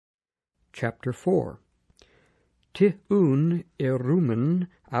chapter 4. Ti un erumen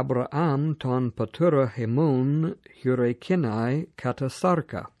Abraham ton patura hemon hurekinai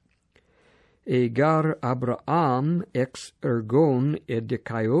katasarka. Egar Abraham ex ergon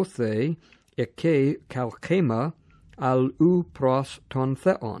edikaothe eke kalkema al u pros ton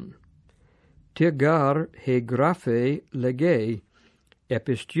theon. Tigar he graphe lege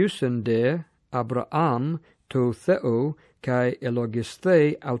epistiusende Abraham to theo kai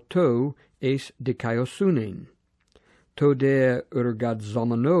elogisthe auto eis dikaiosunen. To de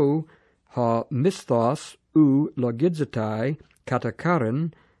urgadzomano ha misthos u logidzetai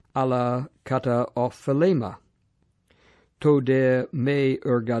katakaren ala kata ophelema. To de me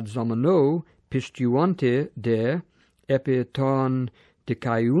urgadzomano pistuante de epi ton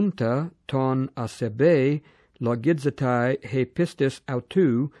dikaiunta ton asebe logidzetai he pistis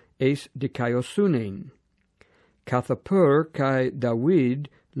autu eis dikaiosunen. Kathapur kai David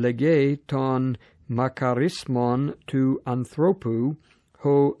lege ton makarismon tu anthropu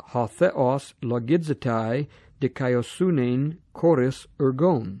ho hotheos logidzetai dikaiosunen choris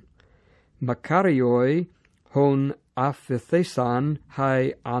ergon. Makarioi hon aphithesan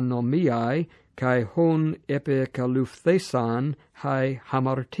hai anomiai kai hon epikaluphthesan hai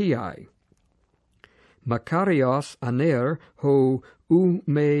hamartiai. Makarios aner ho u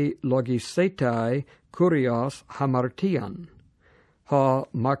me logisetai kurios hamartian. Ha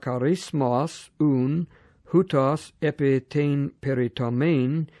makarismos un hutos epitein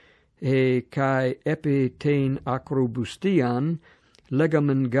peritomein kai epitein acrobustian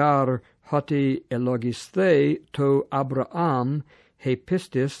legamengar hoti elogisthe to Abraham he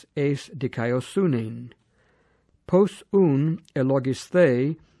pistis eis dikaiosunen. Pos un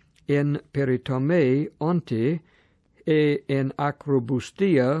elogisthe in peritome onti in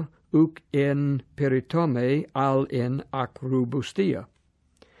acrobustia uc in peritome al in acrobustia.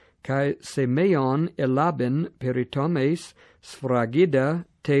 Kai semeon elabin peritomes sfragida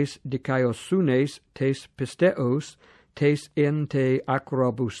tes dikaiosunes tes pisteos tes in te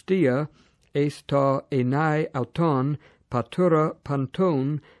acrobustia eis ta enai auton patura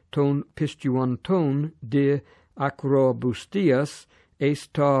panton ton pistuanton de acrobustias eis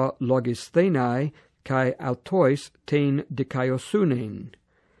ta logisthenai kai autois ten dikaiosunen.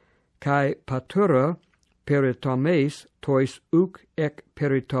 Kai patura peritomes tois uc ec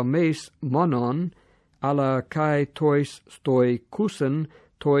peritomes monon, ala kai tois stoi kusen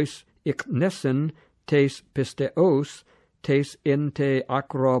tois iknesen tes pisteos, tes in te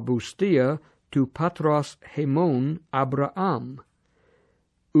acrobustia tu patros hemon Abraham.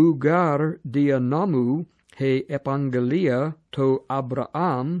 Ugar dia nomu he epangelia to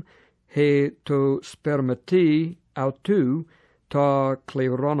Abraham, he to spermati autu, ta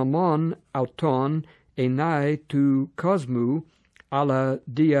kleronomon auton enai tu cosmu, ala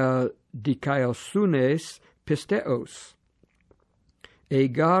dia dikaiosunes pisteos.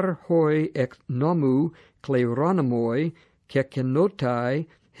 Egar hoi ec nomu kleronomoi kekenotai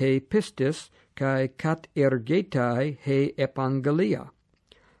he pistis kai kat ergetai he epangelia.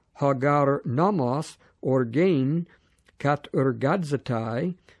 Hagar nomos orgain kat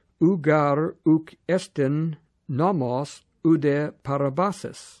ergadzetai ugar uc estin nomos ude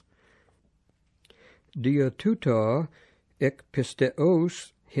parabasis. Dia tuta ec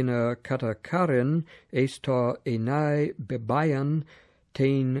pisteos hina katakaren eista enai bebayan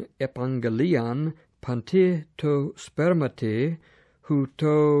ten epangelian panti to spermate hu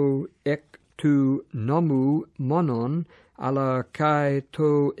to ec tu nomu monon ala kai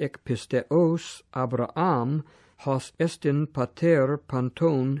to ec pisteos Abraham hos estin pater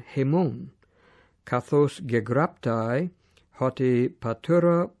panton hemon. Kathos gegraptai hoti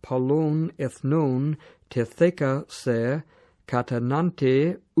patura polon ethnon tetheca se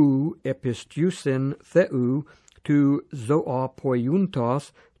katanante u epistiusen theu tu zoa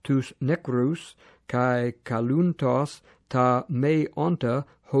poiuntos tus necrus kai kaluntos ta me onta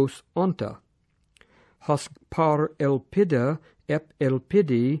hos onta. Hos par elpida ep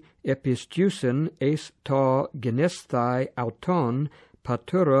elpidi epistiusen eis ta genesthai auton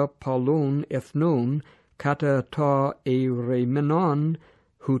patura polon ethnon kata ta eiremenon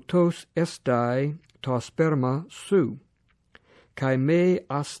hutos estai ta sperma su. Kai me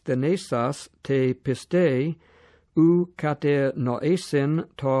asthenesas te pistei u kate noesen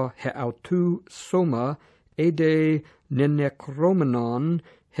ta heautu soma ede nenekromenon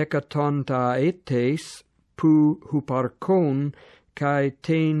hekaton ta etes pu huparkon kai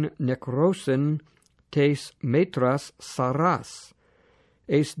ten necrosen tes metras saras.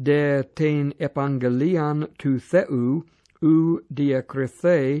 Eis de ten epangelian tu theu u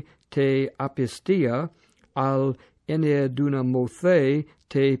diacrithe te apistia al ene dunamothe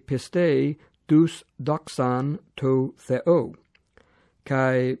te piste dus doxan to theo.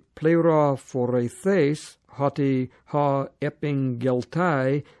 Kai pleura forethes hoti ha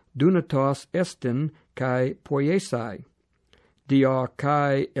epingeltai dunatos estin kai poiesai. Dia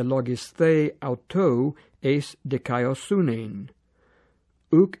kai elogisthe auto es dikaiosunein.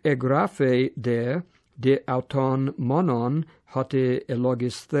 Uk egraphe de auton monon hoti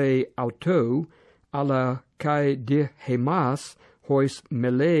elogisthe auto, ala kai de hemas hois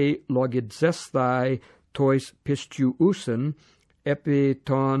mele logidzesthai tois pistiusen, epi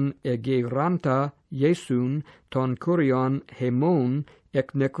ton egeranta Iesun ton kurion hemon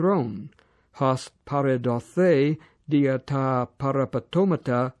ek nekron, has paredothe dia ta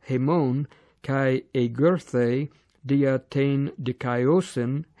parapatomata hemon, kai egurthe dia ten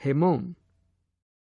dikaiosen hemon.